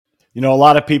A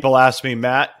lot of people ask me,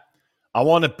 Matt, I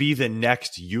want to be the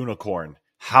next unicorn.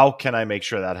 How can I make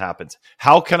sure that happens?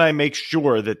 How can I make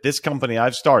sure that this company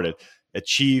I've started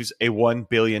achieves a $1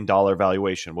 billion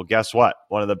valuation? Well, guess what?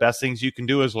 One of the best things you can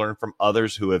do is learn from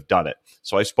others who have done it.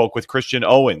 So I spoke with Christian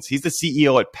Owens. He's the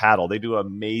CEO at Paddle. They do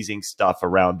amazing stuff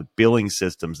around the billing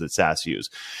systems that SaaS use.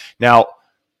 Now,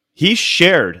 he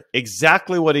shared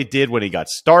exactly what he did when he got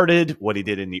started, what he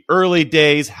did in the early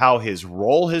days, how his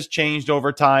role has changed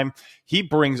over time. He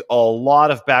brings a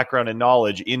lot of background and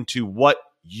knowledge into what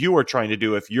you are trying to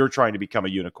do if you're trying to become a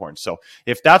unicorn. So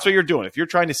if that's what you're doing, if you're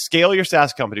trying to scale your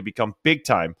SaaS company, become big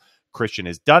time, Christian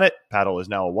has done it. Paddle is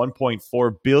now a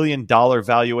 $1.4 billion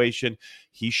valuation.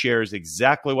 He shares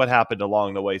exactly what happened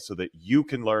along the way so that you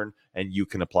can learn and you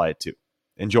can apply it too.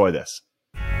 Enjoy this.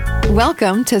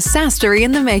 Welcome to SaaStory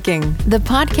in the Making, the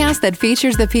podcast that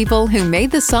features the people who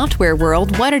made the software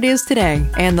world what it is today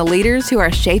and the leaders who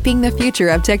are shaping the future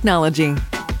of technology.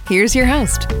 Here's your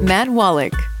host, Matt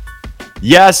Wallach.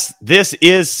 Yes, this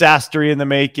is SaaStory in the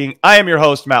Making. I am your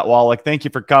host, Matt Wallach. Thank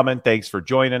you for coming. Thanks for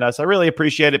joining us. I really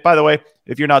appreciate it. By the way,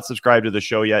 if you're not subscribed to the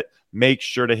show yet, make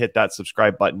sure to hit that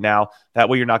subscribe button now. That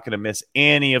way you're not going to miss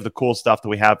any of the cool stuff that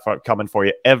we have coming for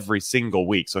you every single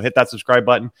week. So hit that subscribe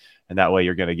button, and that way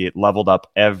you're going to get leveled up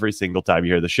every single time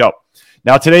you hear the show.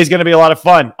 Now, today's going to be a lot of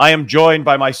fun. I am joined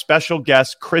by my special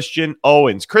guest, Christian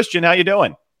Owens. Christian, how you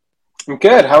doing? I'm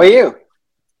good. How are you?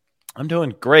 I'm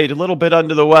doing great. A little bit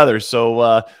under the weather,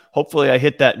 so hopefully I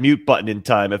hit that mute button in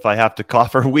time if I have to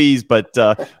cough or wheeze, but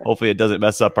hopefully it doesn't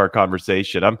mess up our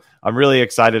conversation. I'm really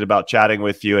excited about chatting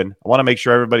with you, and I want to make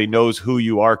sure everybody knows who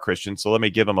you are, Christian, so let me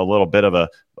give them a little bit of a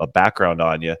background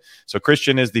on you. So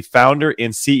Christian is the founder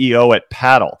and CEO at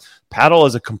Paddle. Paddle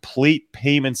is a complete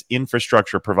payments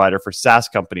infrastructure provider for SaaS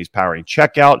companies powering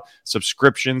checkout,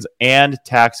 subscriptions, and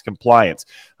tax compliance.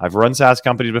 I've run SaaS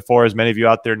companies before, as many of you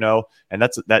out there know, and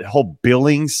that whole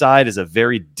billing side is a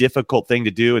very difficult thing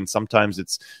to do, and sometimes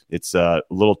it's a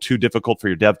little too difficult for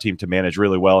your dev team to manage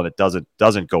really well, and it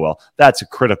doesn't go well. That's a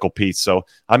critical piece. So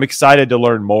I'm excited to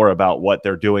learn more about what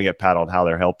they're doing at Paddle and how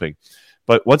they're helping.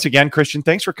 But once again, Christian,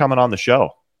 thanks for coming on the show.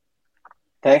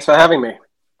 Thanks for having me.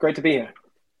 Great to be here.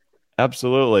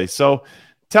 Absolutely. So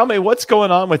tell me, what's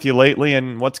going on with you lately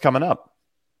and what's coming up?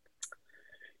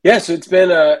 Yeah, so it's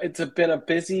been a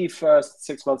busy first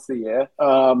 6 months of the year.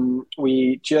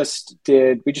 We just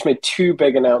made two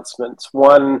big announcements.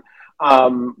 One,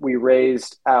 we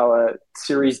raised our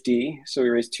Series D, so we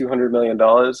raised $200 million at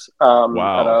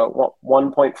a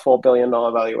 $1.4 billion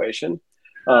valuation,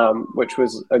 which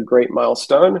was a great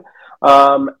milestone.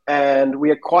 And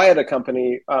we acquired a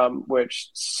company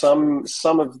which some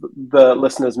of the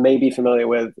listeners may be familiar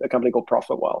with, a company called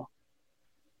Profitwell.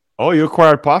 Oh, you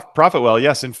acquired Profitwell.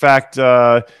 Yes. In fact,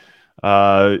 I've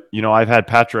had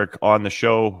Patrick on the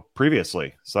show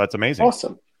previously, so that's amazing.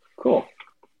 Awesome. Cool.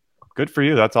 Good for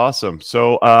you. That's awesome.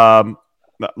 So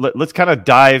let's kind of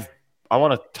dive. I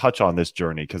want to touch on this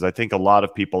journey because I think a lot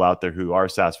of people out there who are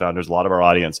SaaS founders, a lot of our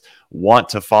audience want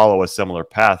to follow a similar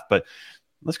path, but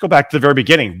let's go back to the very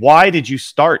beginning. Why did you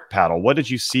start Paddle? What did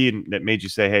you see that made you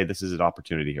say, hey, this is an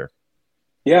opportunity here?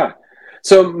 Yeah.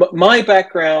 So my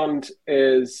background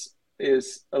is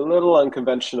a little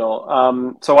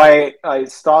unconventional. So I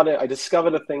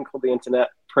discovered a thing called the internet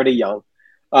pretty young.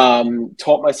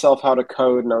 Taught myself how to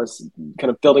code, and I was kind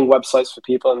of building websites for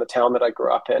people in the town that I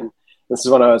grew up in. This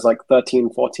is when I was like 13,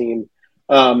 14.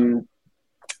 And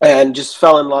just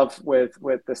fell in love with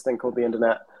this thing called the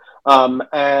internet.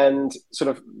 And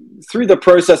sort of through the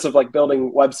process of like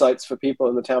building websites for people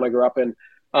in the town I grew up in,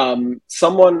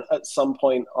 someone at some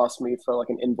point asked me for like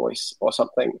an invoice or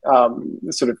something.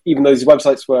 Sort of, even though these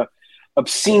websites were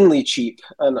obscenely cheap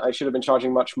and I should have been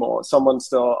charging much more, someone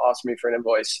still asked me for an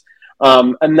invoice.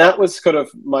 And that was kind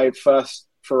of my first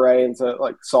foray into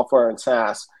like software and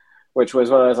SaaS, which was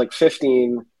when I was like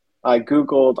 15. I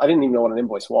Googled, I didn't even know what an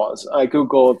invoice was. I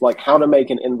Googled like how to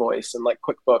make an invoice, and like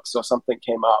QuickBooks or something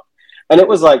came up. And it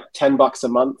was like $10 a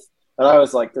month. And I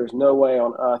was like, there's no way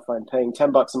on earth I'm paying $10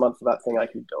 a month for that thing. I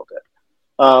can build it.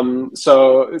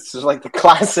 So it's just like the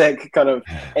classic kind of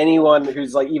anyone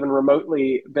who's like even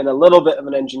remotely been a little bit of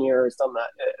an engineer has done that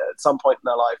at some point in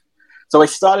their life. So I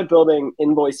started building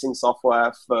invoicing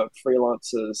software for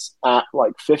freelancers at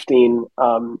like 15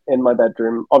 in my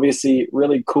bedroom. Obviously,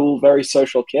 really cool, very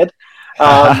social kid.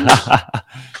 But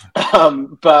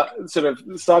sort of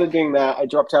started doing that. I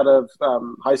dropped out of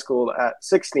high school at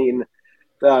 16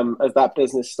 as that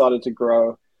business started to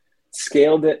grow.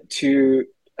 Scaled it to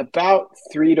about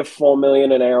 3 to 4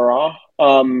 million in ARR,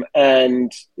 and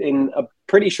in a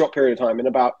pretty short period of time, in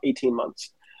about 18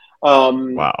 months.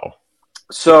 Wow.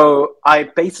 So I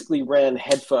basically ran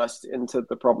headfirst into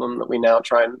the problem that we now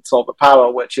try and solve at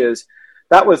Paddle, which is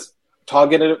that was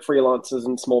targeted at freelancers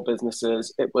and small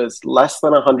businesses. It was less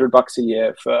than $100 a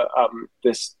year for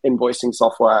this invoicing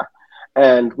software,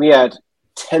 and we had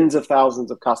tens of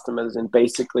thousands of customers in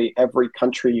basically every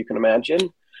country you can imagine.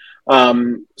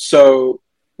 So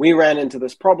we ran into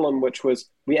this problem, which was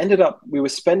we were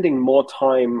spending more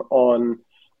time on,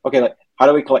 okay, like, how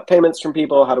do we collect payments from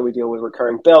people? How do we deal with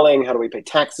recurring billing? How do we pay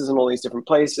taxes in all these different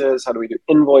places? How do we do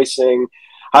invoicing?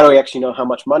 How do we actually know how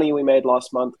much money we made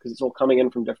last month? Because it's all coming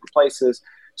in from different places.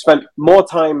 Spent more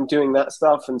time doing that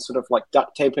stuff and sort of like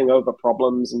duct taping over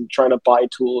problems and trying to buy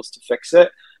tools to fix it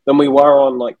than we were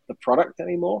on like the product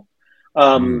anymore.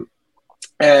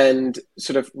 And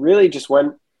sort of really just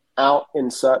went out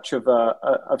in search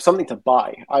of something to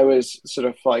buy. I was sort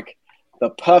of like the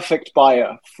perfect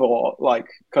buyer for like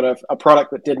kind of a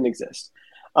product that didn't exist.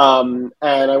 And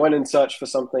I went in search for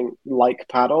something like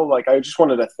Paddle. Like I just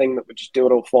wanted a thing that would just do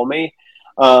it all for me.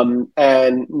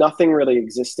 And nothing really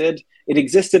existed. It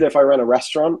existed if I ran a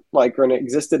restaurant, like, or it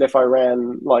existed if I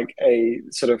ran like a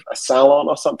sort of a salon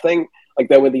or something. Like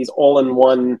there were these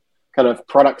all-in-one kind of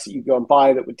products that you go and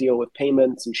buy that would deal with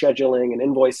payments and scheduling and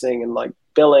invoicing and like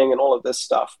billing and all of this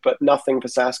stuff, but nothing for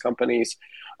SaaS companies.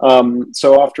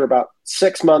 So after about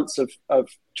 6 months of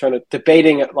trying to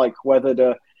debating it, like whether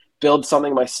to build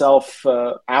something myself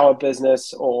for our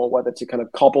business or whether to kind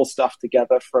of cobble stuff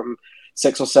together from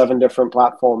 6 or 7 different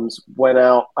platforms, went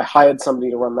out, I hired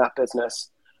somebody to run that business.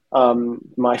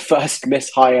 My first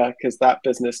mishire because that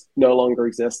business no longer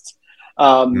exists.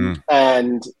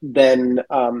 And then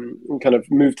kind of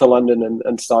moved to London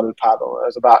and started Paddle. I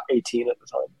was about 18 at the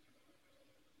time.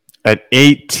 At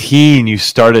 18, you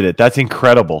started it. That's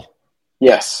incredible.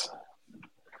 Yes.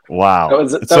 Wow. That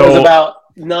was about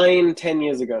 9-10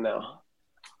 years ago now.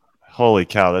 Holy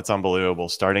cow, that's unbelievable.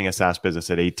 Starting a SaaS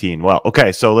business at 18. Well,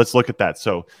 okay, so let's look at that.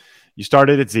 So you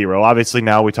started at 0. Obviously,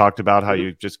 now we talked about how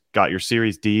you just got your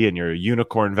Series D and your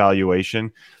unicorn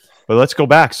valuation. But let's go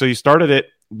back. So you started it.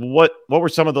 What were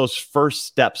some of those first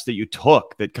steps that you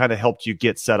took that kind of helped you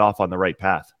get set off on the right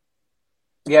path?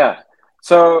 Yeah.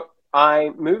 So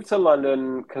I moved to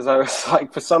London because I was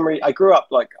like, for some reason, I grew up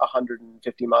like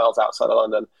 150 miles outside of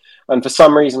London. And for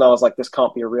some reason, I was like, this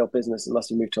can't be a real business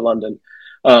unless you move to London,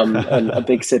 and a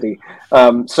big city.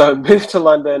 So I moved to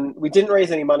London. We didn't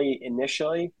raise any money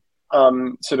initially.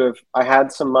 I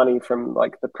had some money from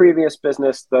like the previous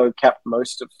business, though kept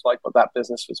most of like what that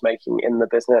business was making in the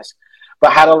business,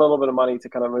 but had a little bit of money to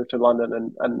kind of move to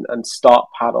London and start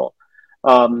Paddle.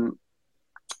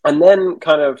 And then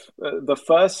kind of the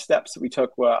first steps that we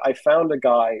took were I found a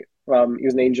guy, he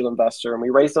was an angel investor, and we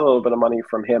raised a little bit of money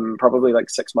from him probably like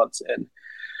 6 months in.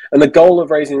 And the goal of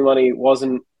raising money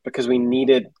wasn't because we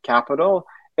needed capital.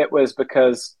 It was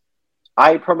because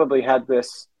I probably had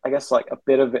this, I guess, like a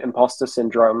bit of imposter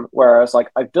syndrome where I was like,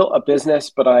 I've built a business,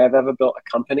 but I have ever built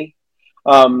a company.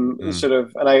 And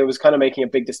I was kind of making a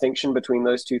big distinction between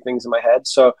those two things in my head.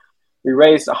 So we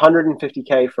raised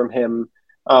 150K from him.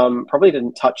 Probably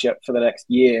didn't touch it for the next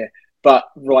year, but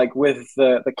like with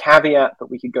the caveat that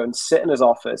we could go and sit in his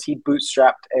office. He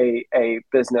bootstrapped a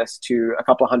business to a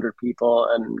couple of hundred people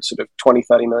and sort of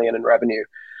 20-30 million in revenue.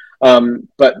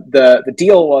 But the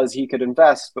deal was he could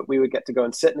invest, but we would get to go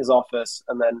and sit in his office.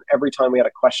 And then every time we had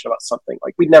a question about something,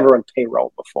 like we'd never run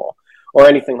payroll before or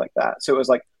anything like that. So it was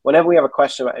like, whenever we have a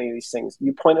question about any of these things,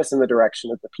 you point us in the direction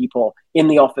of the people in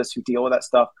the office who deal with that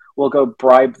stuff. We'll go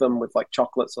bribe them with like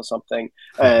chocolates or something.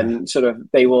 And sort of,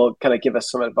 they will kind of give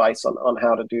us some advice on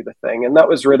how to do the thing. And that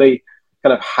was really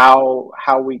kind of how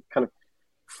we kind of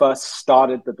first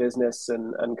started the business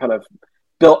and kind of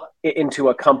built it into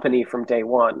a company from day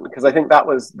one. Because I think that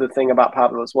was the thing about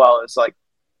Paddle as well, is like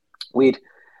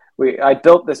I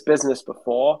built this business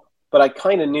before, but I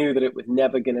kind of knew that it was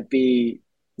never going to be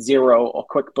Xero or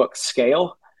QuickBooks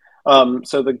scale.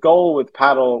 So the goal with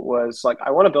Paddle was like,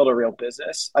 I want to build a real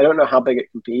business. I don't know how big it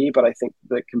can be, but I think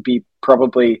that it can be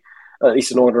probably at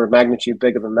least an order of magnitude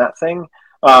bigger than that thing.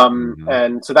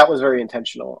 And so that was very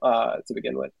intentional to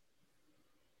begin with.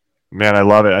 Man, I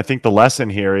love it. I think the lesson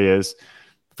here is,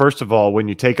 first of all, when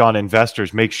you take on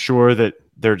investors, make sure that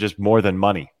they're just more than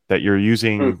money, that you're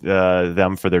using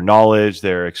them for their knowledge,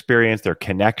 their experience, their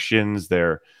connections,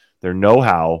 their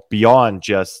know-how beyond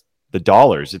just the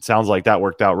dollars. It sounds like that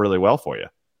worked out really well for you.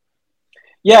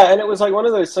 Yeah, and it was like one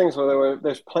of those things where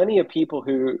there's plenty of people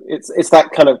who it's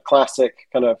that kind of classic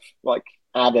kind of like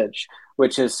adage,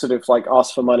 which is sort of like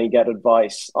ask for money, get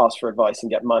advice, ask for advice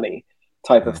and get money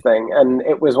type of thing. And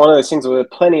it was one of those things where there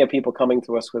were plenty of people coming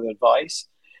to us with advice.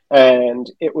 And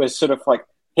it was sort of like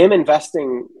him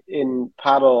investing in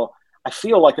Paddle. I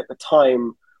feel like at the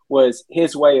time was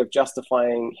his way of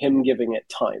justifying him giving it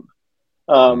time.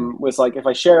 Was like, if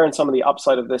I share in some of the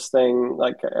upside of this thing,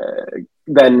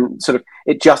 then sort of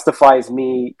it justifies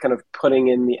me kind of putting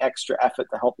in the extra effort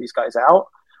to help these guys out.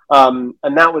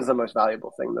 And that was the most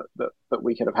valuable thing that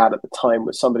we could have had at the time,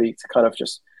 was somebody to kind of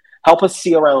just help us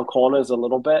see around corners a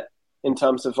little bit in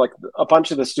terms of like a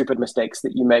bunch of the stupid mistakes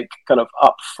that you make kind of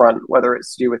up front, whether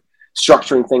it's to do with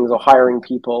structuring things or hiring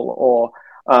people or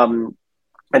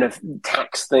kind of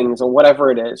tax things or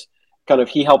whatever it is. Kind of,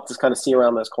 he helped us kind of see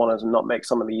around those corners and not make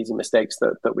some of the easy mistakes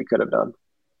that we could have done.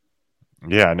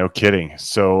 Yeah, no kidding.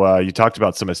 So you talked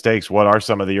about some mistakes. What are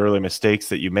some of the early mistakes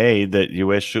that you made that you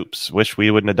wish we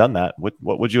wouldn't have done that?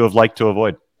 What would you have liked to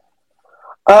avoid?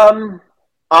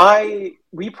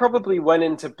 We probably went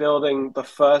into building the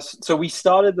first. So we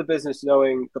started the business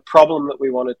knowing the problem that we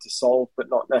wanted to solve, but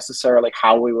not necessarily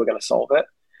how we were going to solve it.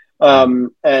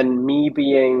 And me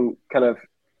being kind of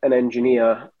an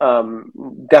engineer,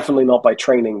 definitely not by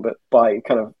training, but by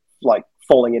kind of like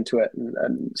falling into it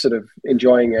and sort of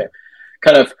enjoying it,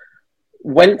 kind of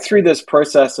went through this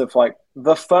process of like,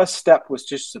 the first step was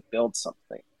just to build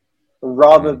something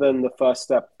rather than the first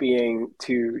step being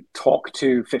to talk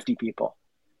to 50 people.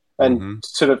 And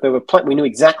sort of there were we knew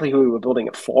exactly who we were building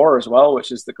it for as well,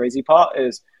 which is the crazy part,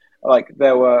 is like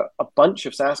there were a bunch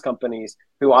of SaaS companies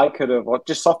who I could have, or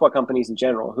just software companies in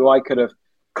general, who I could have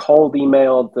cold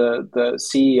emailed the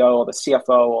CEO or the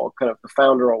CFO or kind of the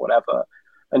founder or whatever,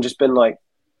 and just been like,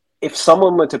 if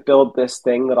someone were to build this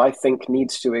thing that I think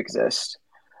needs to exist,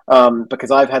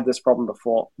 because I've had this problem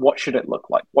before, what should it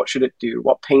look like? What should it do?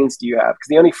 What pains do you have? Because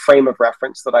the only frame of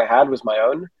reference that I had was my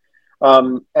own.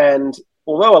 And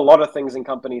although a lot of things in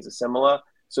companies are similar,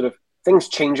 sort of things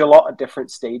change a lot at different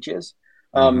stages.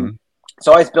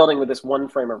 So I was building with this one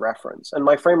frame of reference, and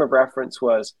my frame of reference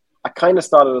was, I kind of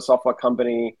started a software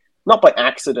company, not by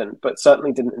accident, but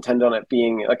certainly didn't intend on it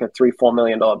being like a $3-4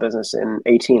 million business in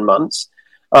 18 months.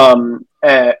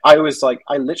 I was like,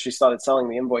 I literally started selling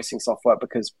the invoicing software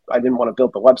because I didn't want to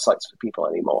build the websites for people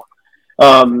anymore.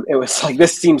 It was like,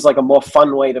 this seems like a more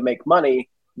fun way to make money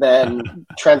than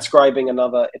transcribing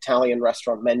another Italian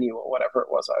restaurant menu or whatever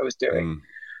it was I was doing.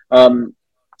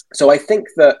 So I think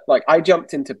that like I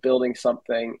jumped into building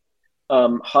something,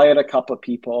 hired a couple of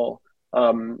people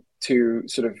to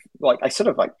sort of like, I sort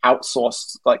of like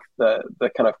outsourced like the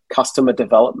kind of customer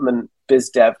development biz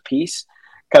dev piece,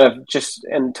 kind of just,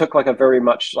 and took like a very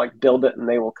much like build it and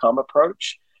they will come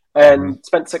approach, and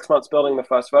spent 6 months building the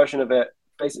first version of it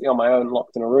basically on my own,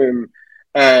 locked in a room.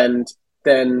 And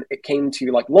then it came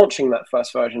to like launching that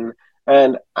first version,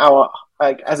 and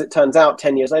as it turns out,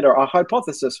 10 years later, our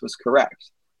hypothesis was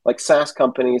correct. Like SaaS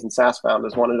companies and SaaS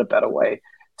founders wanted a better way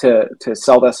to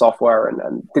sell their software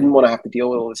and didn't want to have to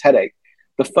deal with all this headache.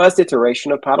 The first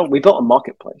iteration of Paddle, we built a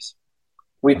marketplace.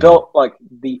 We built like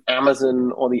the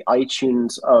Amazon or the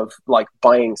iTunes of like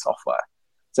buying software.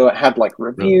 So it had like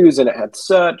reviews and it had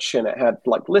search and it had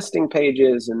like listing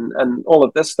pages and all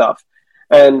of this stuff.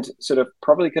 And sort of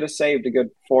probably could have saved a good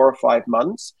 4 or 5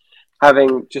 months,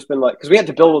 having just been like, because we had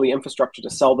to build all the infrastructure to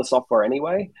sell the software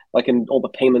anyway, like in all the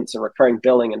payments and recurring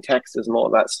billing and taxes and all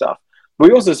of that stuff.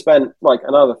 We also spent like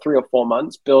another 3 or 4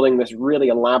 months building this really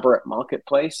elaborate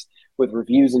marketplace with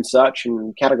reviews and search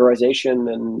and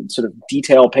categorization and sort of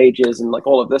detail pages and like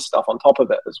all of this stuff on top of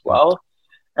it as well.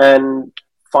 And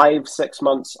 5-6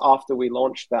 months after we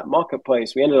launched that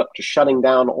marketplace, we ended up just shutting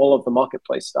down all of the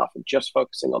marketplace stuff and just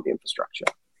focusing on the infrastructure.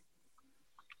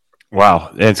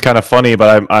 Wow. It's kind of funny,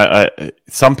 but I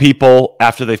some people,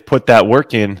 after they've put that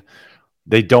work in,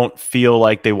 they don't feel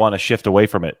like they want to shift away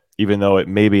from it, even though it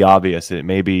may be obvious. It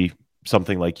may be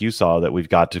something like you saw, that we've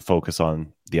got to focus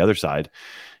on the other side.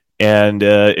 And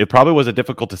it probably was a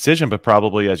difficult decision, but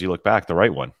probably, as you look back, the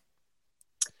right one.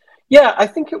 Yeah, I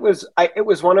think it was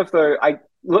one of the, I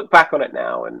look back on it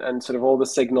now and sort of all the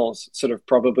signals sort of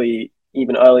probably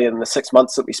even earlier than the 6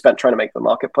 months that we spent trying to make the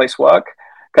marketplace work,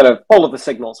 kind of all of the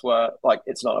signals were like,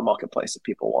 it's not a marketplace that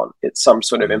people want. It's some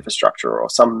sort of infrastructure or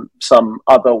some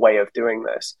other way of doing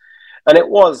this. And it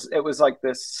was like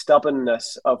this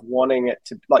stubbornness of wanting it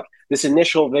to, like this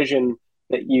initial vision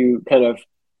that you kind of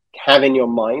have in your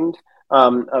mind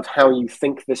of how you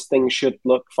think this thing should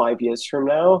look 5 years from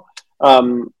now.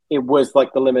 It was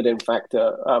like the limiting factor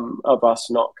of us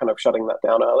not kind of shutting that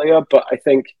down earlier. But I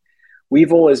think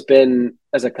we've always been,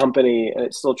 as a company, and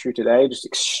it's still true today, just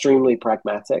extremely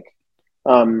pragmatic.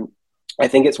 I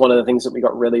think it's one of the things that we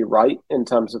got really right in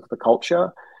terms of the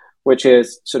culture, which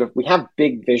is sort of, we have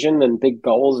big vision and big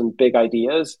goals and big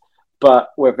ideas, but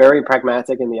we're very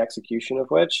pragmatic in the execution of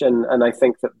which. And I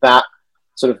think that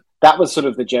sort of that was sort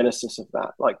of the genesis of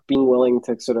that, like being willing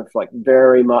to sort of like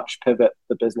very much pivot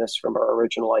the business from our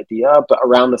original idea, but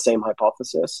around the same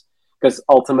hypothesis, because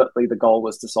ultimately the goal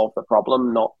was to solve the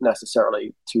problem, not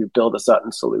necessarily to build a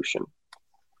certain solution.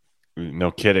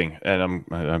 No kidding. And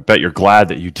I bet you're glad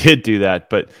that you did do that.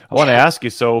 But I want to ask you,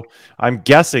 so I'm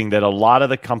guessing that a lot of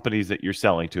the companies that you're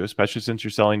selling to, especially since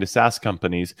you're selling to SaaS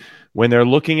companies, when they're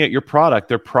looking at your product,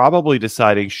 they're probably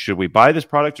deciding, should we buy this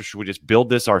product or should we just build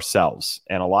this ourselves?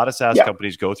 And a lot of SaaS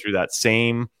companies go through that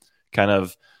same kind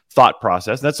of thought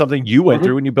process. And that's something you went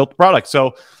through when you built the product.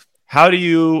 So how do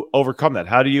you overcome that?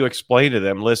 How do you explain to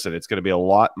them, listen, it's going to be a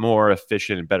lot more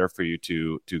efficient and better for you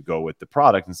to go with the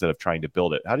product instead of trying to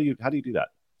build it? How do you do that?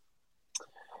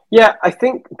 Yeah, I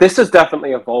think this has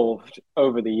definitely evolved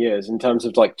over the years in terms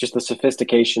of like just the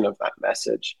sophistication of that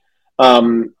message.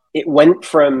 It went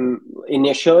from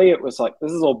initially, it was like,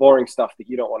 this is all boring stuff that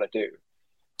you don't want to do,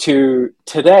 to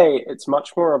today, it's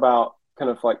much more about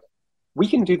kind of like, we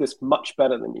can do this much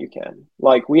better than you can.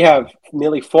 Like we have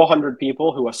nearly 400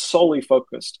 people who are solely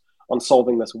focused on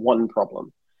solving this one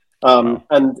problem.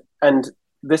 And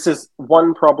this is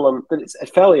one problem, but it's a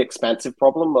fairly expansive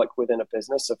problem, like within a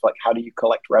business of like, how do you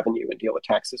collect revenue and deal with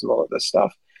taxes and all of this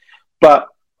stuff? But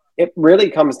it really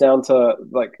comes down to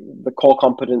like the core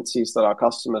competencies that our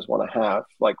customers want to have,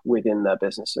 like within their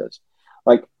businesses.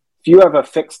 Like if you have a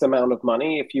fixed amount of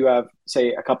money, if you have,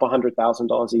 say, a couple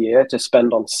 $100,000 a year to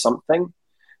spend on something,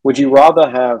 would you rather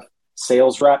have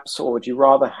sales reps, or would you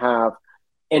rather have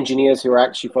engineers who are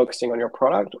actually focusing on your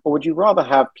product? Or would you rather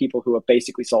have people who are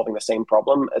basically solving the same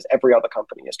problem as every other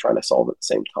company is trying to solve at the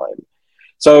same time?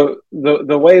 So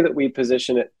the way that we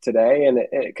position it today, and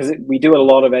because we do a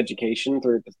lot of education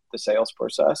through the sales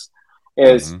process,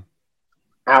 is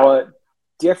our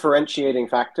differentiating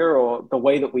factor, or the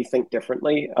way that we think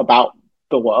differently about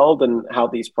the world and how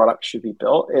these products should be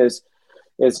built is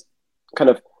kind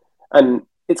of, and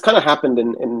it's kind of happened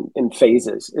in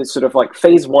phases. It's sort of like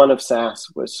phase one of SaaS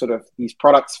was sort of these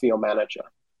products for your manager.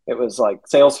 It was like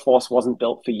Salesforce wasn't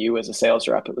built for you as a sales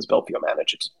rep. It was built for your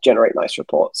manager to generate nice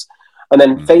reports. And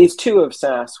then phase two of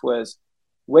SaaS was,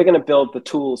 we're going to build the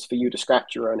tools for you to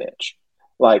scratch your own itch.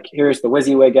 Like, here's the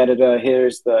WYSIWYG editor,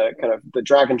 here's the kind of the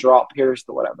drag and drop, here's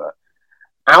the whatever.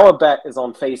 Our bet is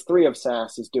on phase three of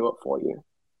SaaS is do it for you.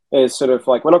 Is sort of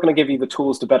like, we're not going to give you the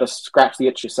tools to better scratch the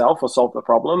itch yourself or solve the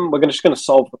problem. We're just going to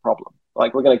solve the problem.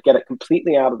 Like, we're going to get it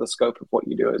completely out of the scope of what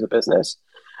you do as a business.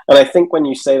 And I think when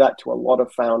you say that to a lot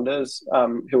of founders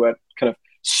who are kind of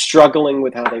struggling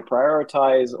with how they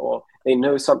prioritize, or they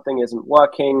know something isn't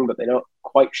working, but they're not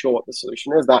quite sure what the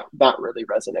solution is, that really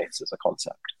resonates as a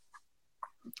concept.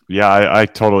 Yeah, I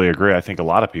totally agree. I think a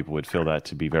lot of people would feel that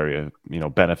to be very,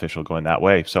 beneficial going that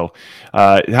way. So,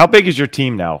 how big is your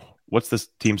team now? What's this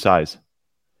team size?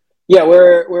 Yeah,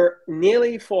 we're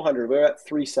nearly 400. We're at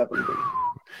 370.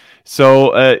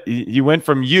 So, you went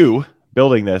from you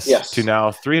building this to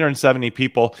now 370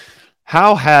 people.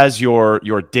 How has your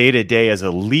day-to-day as a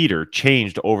leader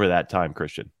changed over that time,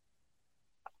 Christian?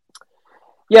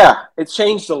 Yeah, it's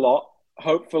changed a lot.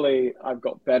 Hopefully I've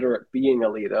got better at being a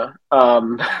leader,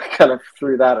 kind of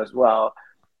through that as well.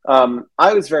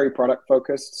 I was very product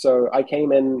focused. So I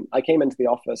came into the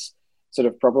office sort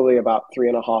of probably about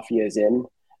 3.5 years in,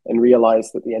 and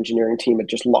realized that the engineering team had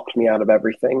just locked me out of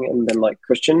everything. And then like,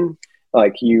 Christian,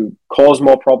 like, you cause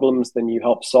more problems than you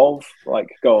help solve, like,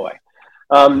 go away.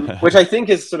 Which I think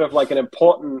is sort of like an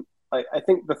important, I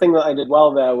think the thing that I did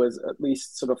well there was at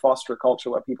least sort of foster a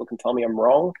culture where people can tell me I'm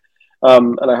wrong.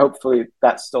 And I hopefully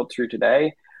that's still true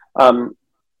today.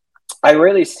 I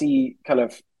really see kind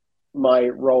of my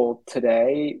role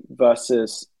today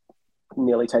versus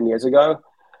nearly 10 years ago.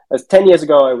 As 10 years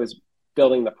ago, I was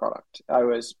building the product. I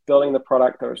was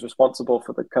responsible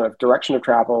for the kind of direction of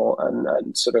travel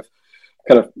and sort of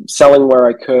kind of selling where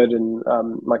I could. And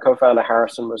my co-founder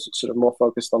Harrison was sort of more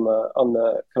focused on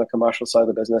the kind of commercial side of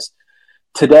the business.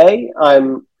 Today,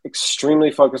 I'm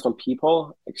extremely focused on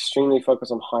people, extremely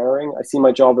focused on hiring. I see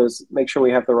my job as make sure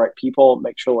we have the right people,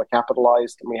 make sure we're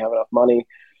capitalized and we have enough money,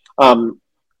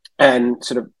 and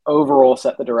sort of overall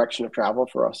set the direction of travel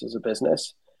for us as a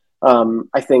business.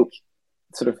 I think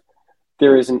sort of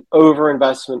there is an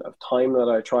overinvestment of time that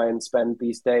I try and spend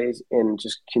these days in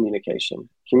just communication,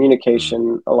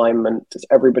 alignment. Does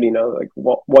everybody know like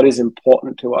what is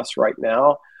important to us right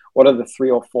now? What are the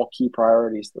 3 or 4 key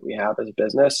priorities that we have as a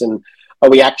business? And are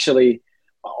we actually,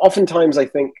 oftentimes I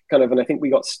think and I think we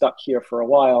got stuck here for a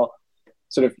while,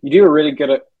 sort of, you do really good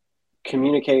at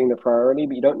communicating the priority,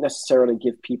 but you don't necessarily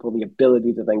give people the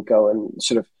ability to then go and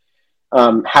sort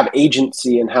of have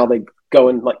agency in how they go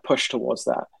and like push towards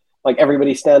that. like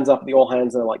everybody stands up at the all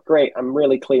hands and they're like, great, I'm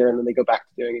really clear. And then they go back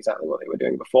to doing exactly what they were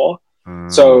doing before.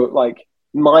 So like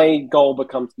my goal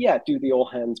becomes, do the all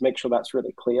hands, make sure that's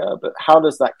really clear. But how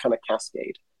does that kind of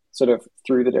cascade sort of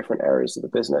through the different areas of the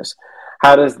business?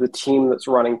 How does the team that's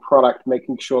running product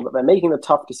making sure that they're making the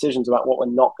tough decisions about what we're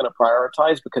not going to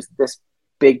prioritize because this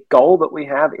big goal that we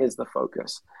have is the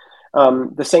focus?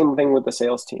 The same thing with the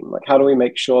sales team. Like, how do we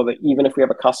make sure that even if we have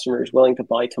a customer who's willing to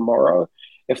buy tomorrow,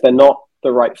 if they're not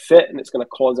the right fit and it's going to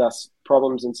cause us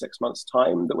problems in 6 months'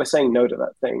 time, that we're saying no to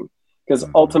that thing? Because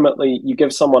ultimately, you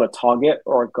give someone a target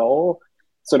or a goal,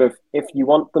 sort of if you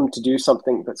want them to do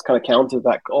something that's kind of counter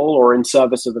that goal or in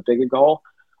service of a bigger goal,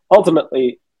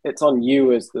 ultimately, it's on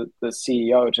you as the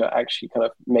CEO to actually kind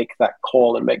of make that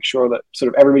call and make sure that sort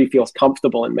of everybody feels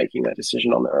comfortable in making that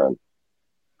decision on their own.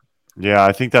 Yeah,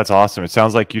 I think that's awesome. It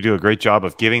sounds like you do a great job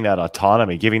of giving that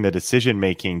autonomy, giving the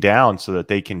decision-making down so that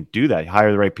they can do that,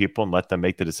 hire the right people and let them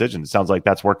make the decision. It sounds like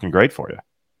that's working great for you.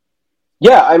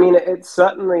 Yeah, I mean, it's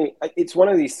one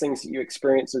of these things that you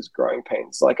experience as growing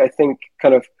pains. Like, I think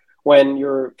kind of when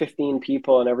you're 15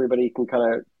 people and everybody can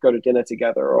kind of go to dinner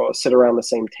together or sit around the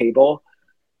same table,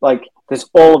 like there's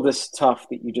all of this stuff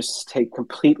that you just take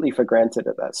completely for granted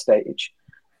at that stage.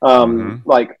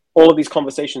 Like all of these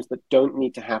conversations that don't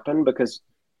need to happen because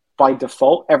by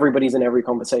default, everybody's in every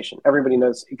conversation. Everybody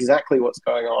knows exactly what's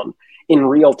going on. In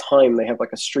real time, they have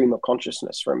like a stream of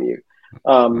consciousness from you.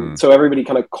 So everybody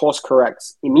kind of course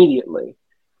corrects immediately,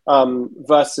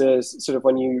 versus sort of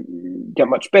when you get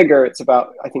much bigger, it's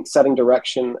about, I think, setting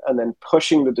direction and then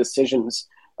pushing the decisions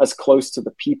as close to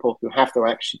the people who have to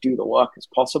actually do the work as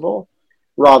possible,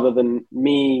 rather than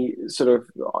me sort of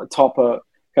atop a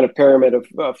kind of pyramid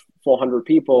of 400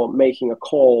 people making a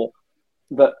call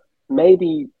that may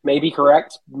be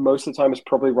correct. Most of the time is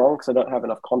probably wrong because I don't have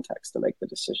enough context to make the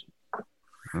decision.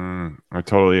 I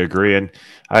totally agree. And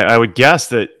I would guess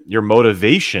that your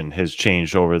motivation has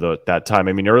changed over that time.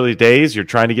 I mean, early days, you're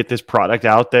trying to get this product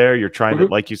out there. You're trying to,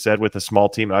 like you said, with a small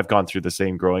team. I've gone through the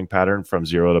same growing pattern from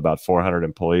 0 to about 400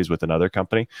 employees with another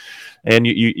company. And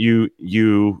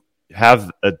you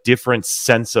have a different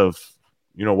sense of,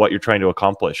 what you're trying to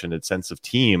accomplish and a sense of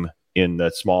team in the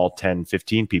small 10,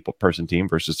 15 person team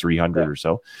versus 300 or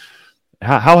so.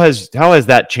 How has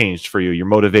that changed for you, your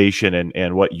motivation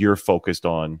and what you're focused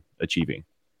on achieving?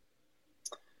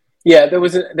 Yeah, there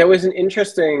was an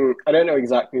interesting, I don't know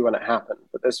exactly when it happened,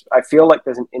 but I feel like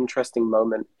there's an interesting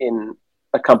moment in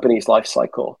a company's life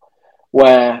cycle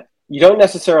where you don't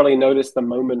necessarily notice the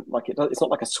moment, like it's not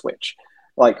like a switch,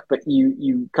 but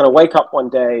you kind of wake up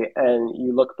one day and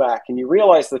you look back and you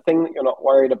realize the thing that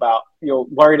you're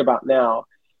worried about now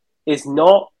is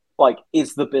not like,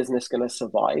 is the business going to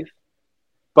survive?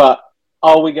 But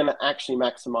are we going to actually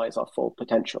maximize our full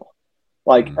potential?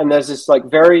 And there's this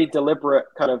very deliberate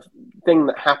kind of thing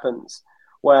that happens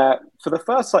where for the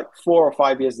first 4 or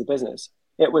 5 years of the business,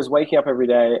 it was waking up every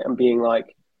day and being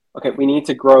like, okay, we need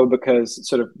to grow because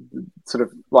sort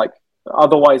of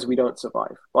otherwise we don't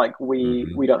survive. We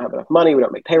don't have enough money, we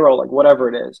don't make payroll, whatever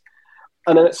it is.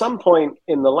 And then at some point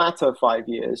in the latter 5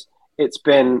 years, it's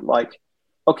been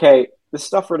okay, this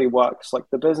stuff really works.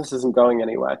 The business isn't going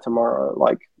anywhere tomorrow.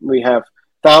 We have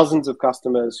thousands of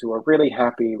customers who are really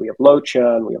happy. We have low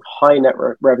churn. We have high net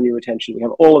revenue retention. We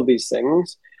have all of these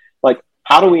things.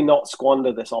 How do we not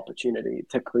squander this opportunity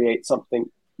to create something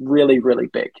really, really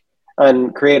big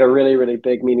and create a really, really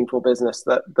big, meaningful business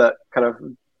that kind of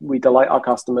we delight our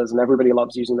customers and everybody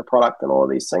loves using the product and all of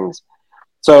these things.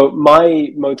 So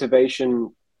my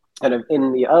motivation kind of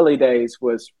in the early days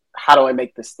was, how do I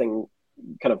make this thing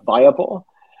kind of viable?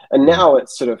 And now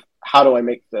it's sort of, how do I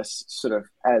make this sort of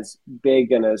as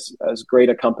big and as great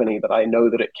a company that I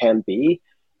know that it can be?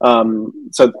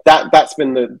 So that's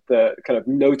been the kind of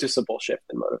noticeable shift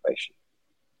in motivation.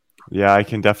 Yeah, I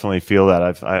can definitely feel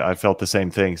that. I felt the same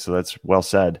thing. So that's well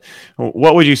said.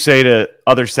 What would you say to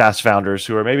other SaaS founders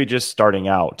who are maybe just starting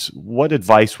out? What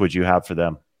advice would you have for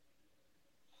them?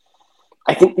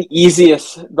 I think the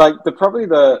easiest, probably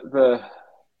the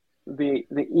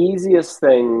easiest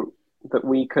thing that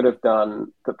we could have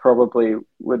done that probably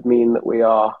would mean that we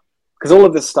are, because all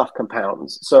of this stuff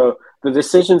compounds. So the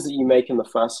decisions that you make in the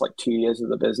first 2 years of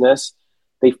the business,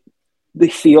 they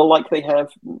feel like they have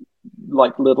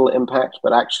little impact,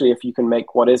 but actually if you can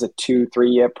make what is a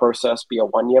 2-3 year process be a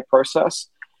 1 year process,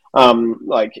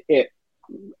 it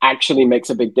actually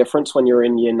makes a big difference when you're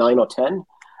in year 9 or 10.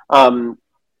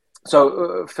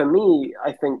 So for me,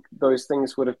 I think those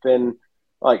things would have been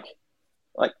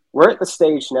we're at the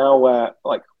stage now where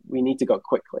we need to go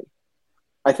quickly.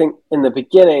 I think in the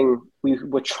beginning we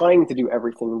were trying to do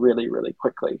everything really, really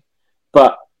quickly,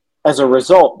 but as a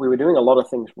result, we were doing a lot of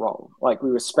things wrong. Like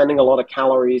we were spending a lot of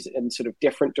calories in sort of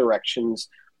different directions,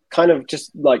 kind of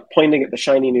just like pointing at the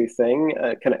shiny new thing,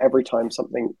 kind of every time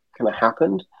something kind of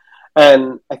happened.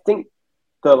 And I think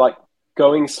the like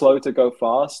going slow to go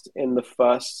fast in the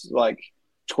first like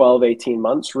 12, 18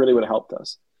 months really would have helped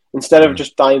us. Instead of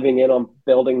just diving in on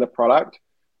building the product,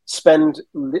 spend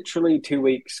literally 2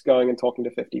 weeks going and talking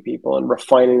to 50 people and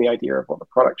refining the idea of what the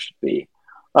product should be.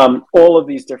 All of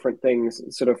these different things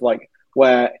sort of like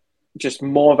where just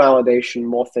more validation,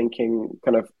 more thinking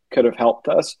kind of could have helped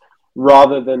us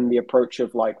rather than the approach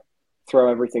of like throw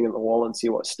everything at the wall and see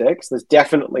what sticks. There's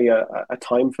definitely a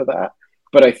time for that.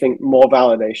 But I think more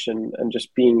validation and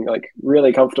just being like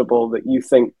really comfortable that you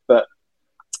think that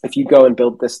if you go and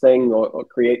build this thing or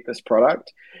create this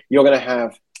product, you're going to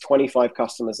have 25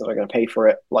 customers that are going to pay for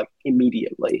it like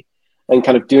immediately, and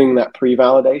kind of doing that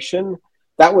pre-validation,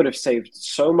 that would have saved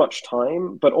so much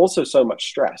time, but also so much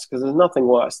stress, because there's nothing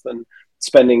worse than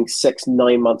spending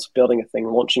 6-9 months building a thing,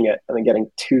 launching it, and then getting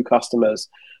 2 customers,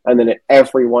 and then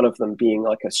every one of them being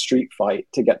like a street fight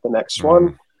to get the next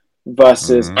one,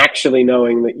 versus actually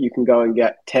knowing that you can go and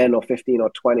get 10 or 15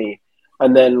 or 20.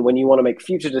 And then when you want to make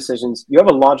future decisions, you have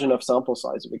a large enough sample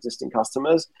size of existing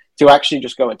customers to actually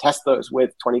just go and test those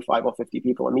with 25 or 50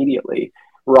 people immediately,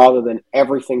 rather than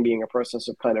everything being a process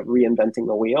of kind of reinventing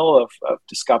the wheel of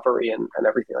discovery and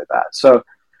everything like that. So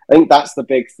I think that's the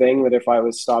big thing, that if I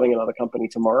was starting another company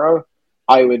tomorrow,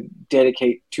 I would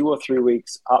dedicate 2 or 3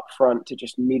 weeks up front to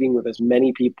just meeting with as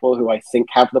many people who I think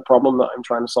have the problem that I'm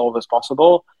trying to solve as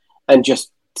possible, and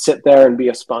just sit there and be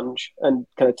a sponge and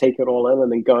kind of take it all in,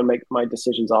 and then go and make my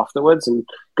decisions afterwards, and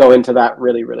go into that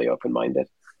really, really open-minded.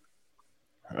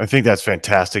 I think that's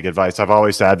fantastic advice. I've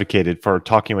always advocated for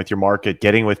talking with your market,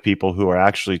 getting with people who are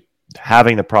actually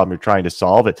having the problem you're trying to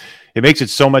solve. It makes it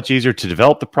so much easier to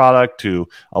develop the product, to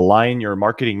align your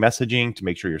marketing messaging, to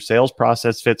make sure your sales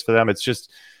process fits for them.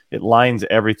 It lines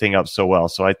everything up so well.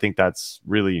 So I think that's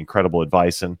really incredible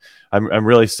advice. And I'm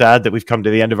really sad that we've come to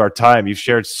the end of our time. You've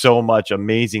shared so much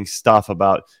amazing stuff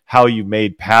about how you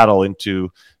made Paddle into,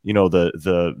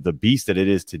 the beast that it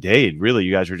is today. And really,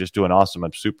 you guys are just doing awesome.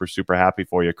 I'm super, super happy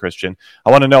for you, Christian.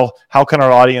 I want to know, how can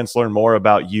our audience learn more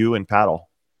about you and Paddle?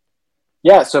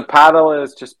 Yeah, so Paddle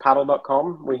is just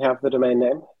paddle.com. We have the domain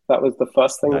name. That was the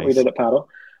first thing that we did at Paddle.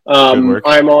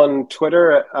 I'm on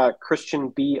Twitter at Christian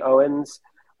B. Owens.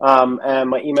 And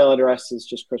my email address is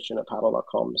just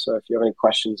christian@paddle.com. So if you have any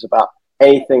questions about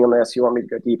anything on this, you want me to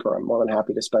go deeper, I'm more than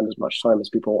happy to spend as much time as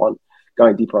people want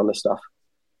going deeper on this stuff.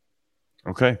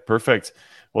 Okay, perfect.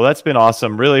 Well, that's been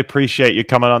awesome. Really appreciate you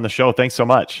coming on the show. Thanks so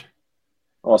much.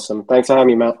 Awesome. Thanks for having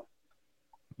me, Matt.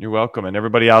 You're welcome. And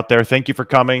everybody out there, thank you for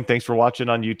coming. Thanks for watching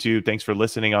on YouTube. Thanks for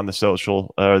listening on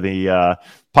the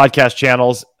podcast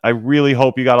channels. I really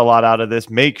hope you got a lot out of this.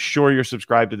 Make sure you're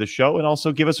subscribed to the show, and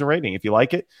also give us a rating. If you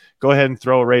like it, go ahead and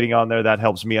throw a rating on there. That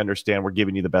helps me understand we're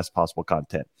giving you the best possible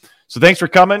content. So thanks for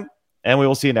coming, and we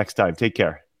will see you next time. Take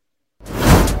care.